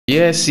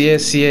Yes. We are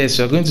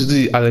going to do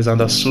the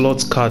Alexander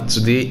Sorloth card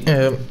today.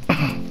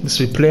 This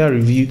is a player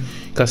review.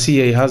 You can see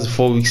here he has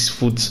 4 weeks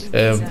foot,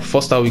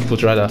 4-star weak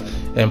foot rather.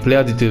 And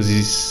player details,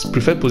 his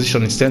preferred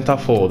position is center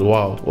forward.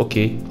 Wow,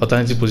 okay.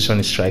 Alternative position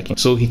is striking,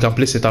 so he can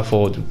play center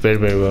forward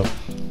very well.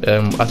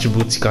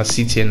 Attributes, you can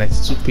see it here: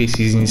 92 pace,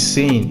 he's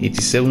insane,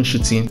 87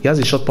 shooting, he has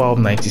a shot power of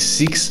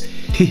 96,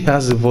 he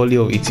has a volley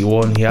of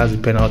 81, he has the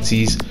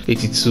penalties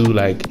 82.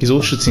 Like, his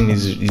whole shooting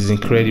is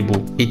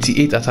incredible.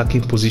 88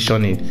 attacking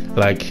positioning,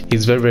 like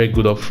he's very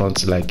good up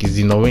front. Like, he's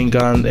the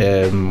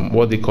Norwegian,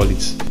 what they call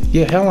it,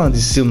 yeah, Haaland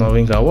is still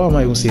Norwegian. What am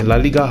I even saying? La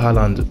Liga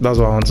Haaland, that's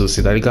what I want to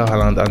say, La Liga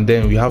Haaland. And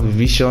then we have a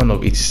vision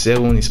of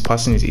 87, his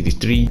passing is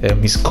 83,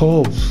 his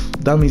curve,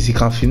 that means he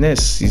can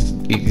finesse,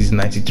 is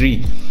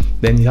 93.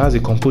 Then he has a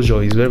composure,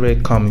 he's very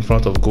calm in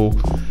front of goal.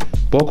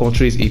 Ball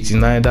control is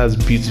 89, that's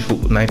beautiful.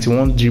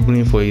 91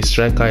 dribbling for a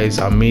striker is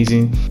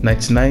amazing.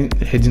 99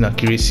 heading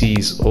accuracy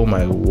is, oh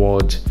my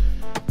word,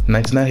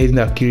 99 heading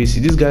accuracy.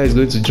 This guy is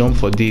going to jump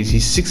for days.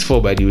 He's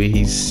 6'4", by the way,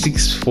 he's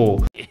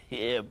 6'4".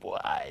 Yeah, boy.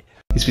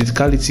 His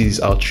physicality is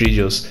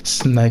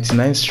outrageous.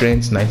 99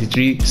 strength,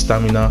 93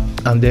 stamina,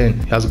 and then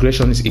his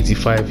aggression is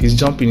 85. His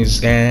jumping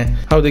is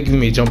how they give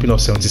him a jumping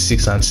of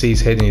 76 and say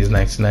his heading is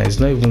 99? It's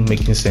not even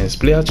making sense.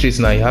 Player traits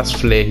now: he has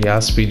flair, he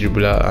has speed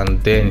dribbler,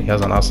 and then he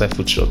has an outside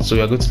foot shot. So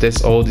we are going to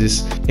test all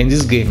this in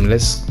this game.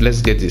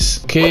 Let's get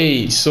this.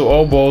 Okay, so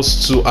all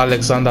balls to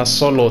Alexander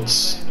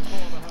Sorloth.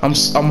 I'm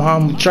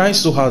trying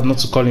so hard not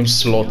to call him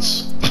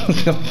Sloth.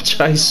 I'm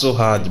trying so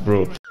hard,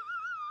 bro.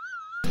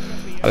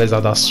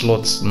 Alexander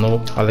Sorloth,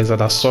 no,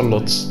 Alexander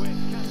Sorloth.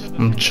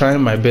 I'm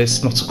trying my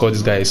best not to call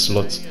this guy a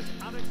slot.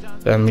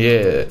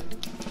 Yeah,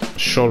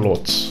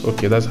 Sorloth.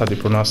 Okay, that's how they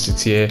pronounce it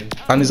here.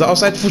 And his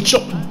outside foot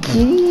shot.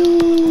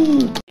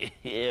 Ooh.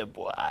 Yeah,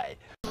 boy.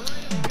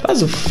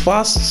 That's a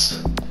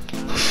fast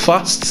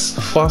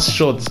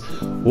shot.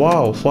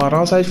 Wow, for an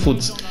outside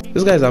foot.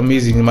 This guy is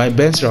amazing. My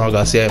bench Raul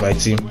Garcia in my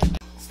team.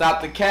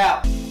 Stop the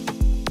cap.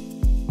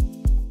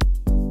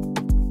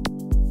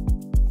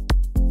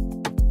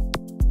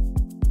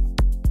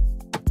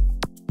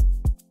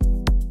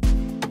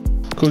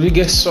 Could we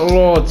get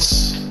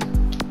Sorloth?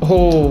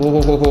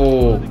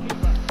 Oh.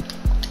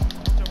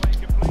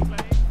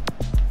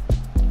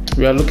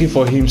 We are looking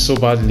for him so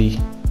badly.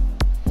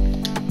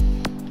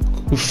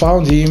 We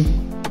found him.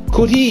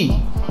 Could he?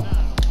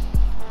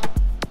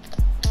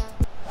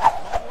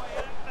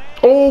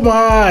 Oh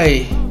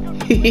my!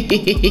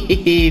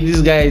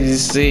 This guy is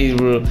insane,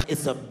 bro.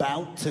 It's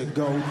about to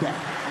go down.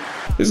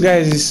 This guy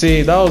is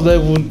insane. That was not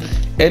even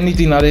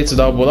anything added to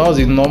that, but that was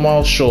a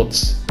normal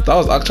shot. That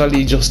was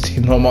actually just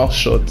a normal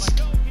shot.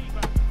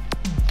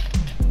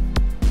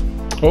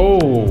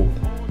 Oh,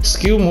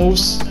 skill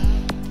moves.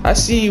 I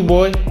see you,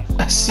 boy.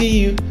 I see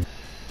you.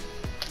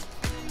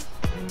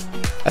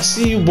 I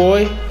see you,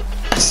 boy.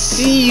 I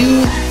see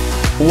you.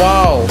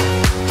 Wow.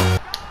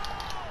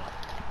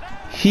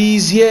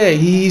 He's here.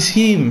 He is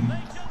him.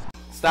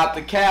 Stop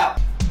the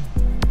cap.